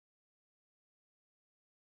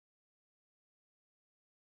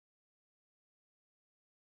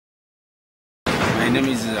name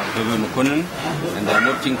is Abebe, and I'm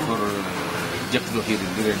working for Jakdo here in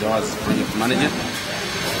Deredawa as project manager.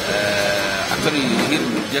 Actually, here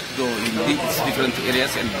in Jakdo, in these different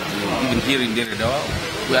areas, and even here in Deredawa,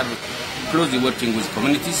 we are closely working with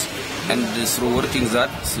communities, and through working that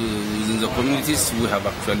within the communities, we have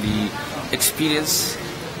actually experienced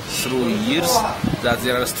through years that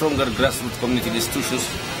there are stronger grassroots community institutions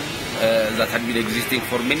that had been existing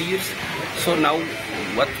for many years. So now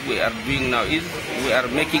what we are doing now is we are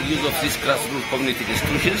making use of these grassroots community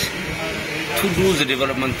institutions to do the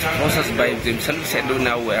development process by themselves, and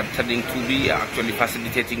now we are turning to be actually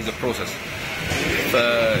facilitating the process.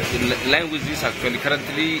 In line with this, actually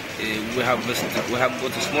currently we have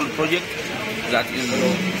got a small project that is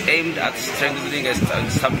aimed at strengthening and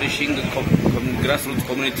establishing the grassroots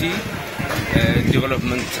community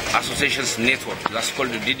development associations network. That's called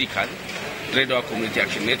the DDCAN, Deredawa Community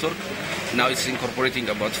Action Network. Now it's incorporating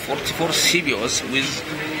about 44 CBOs with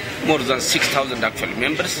more than 6,000 actually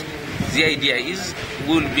members. The idea is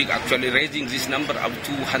we will be actually raising this number up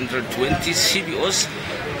to 120 CBOs.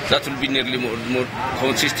 That will be nearly more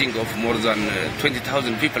consisting of more than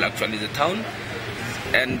 20,000 people actually in the town.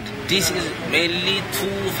 And this is mainly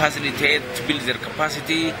to facilitate, to build their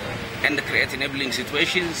capacity and create enabling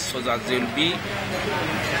situations so that they will be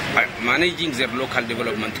managing their local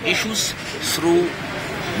development issues through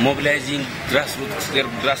mobilizing their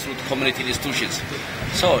grassroots community institutions.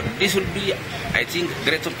 So this will be, I think,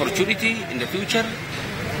 great opportunity in the future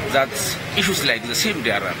that issues like the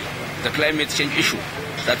CMDRR, the climate change issue,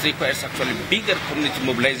 that requires actually bigger community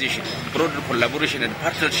mobilization, broader collaboration and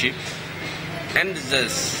partnership, and the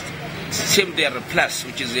CMDRR plus,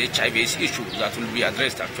 which is the HIV/AIDS issue that will be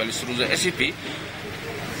addressed actually through the SCP,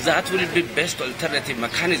 that will be best alternative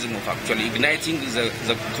mechanism of actually igniting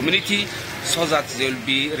the community so that they will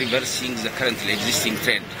be reversing the currently existing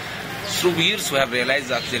trend. Through years we have realized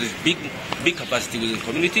that there is big capacity within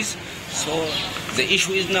communities, so the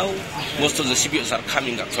issue is now most of the CBOs are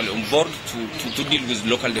coming actually on board to deal with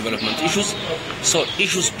local development issues. So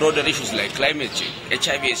broader issues like climate change,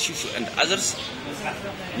 HIV/AIDS issue and others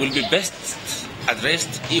will be best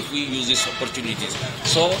addressed if we use these opportunities.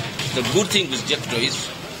 So the good thing with Jakdo is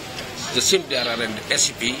the CMDRR and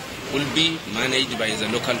SCP will be managed by the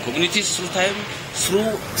local communities through time, through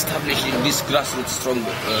establishing these grassroots strong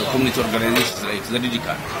community organizations like the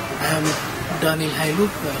DDCAN. I am Daniel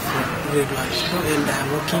Hailuk from Deredawa, and I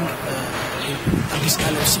am working in this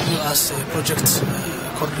LFCU as a project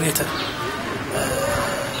coordinator.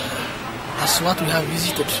 As what we have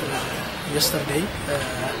visited yesterday,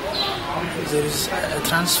 there is a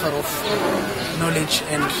transfer of knowledge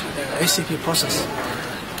and SCP process.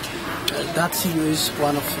 That CBO is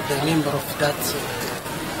one of the members of that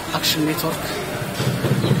action network.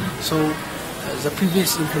 So the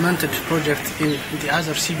previous implemented project in the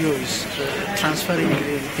other CBO is transferring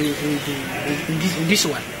in this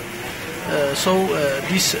one.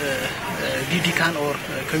 This DDCAN or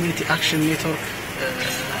Community Action Network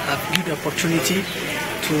have good opportunity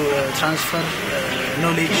to transfer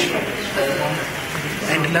knowledge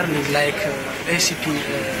and learning like ACP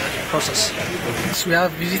process. So we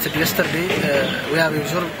have visited yesterday, we have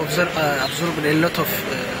observed a lot of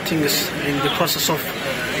things in the process of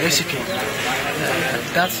ACP.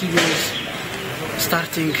 That CBO is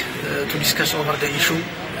starting to discuss over the issue.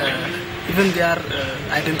 Even they are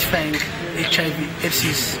identifying HIV/AIDS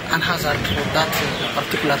is a hazard for that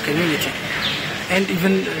particular community. And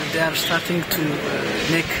even they are starting to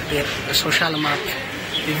make their social map,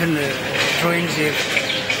 even drawing their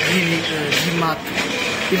green map,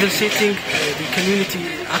 even setting the community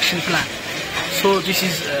action plan. So this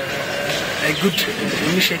is a good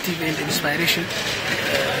initiative and inspiration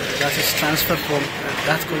that is transferred from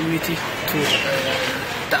that community to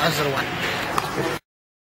the other one.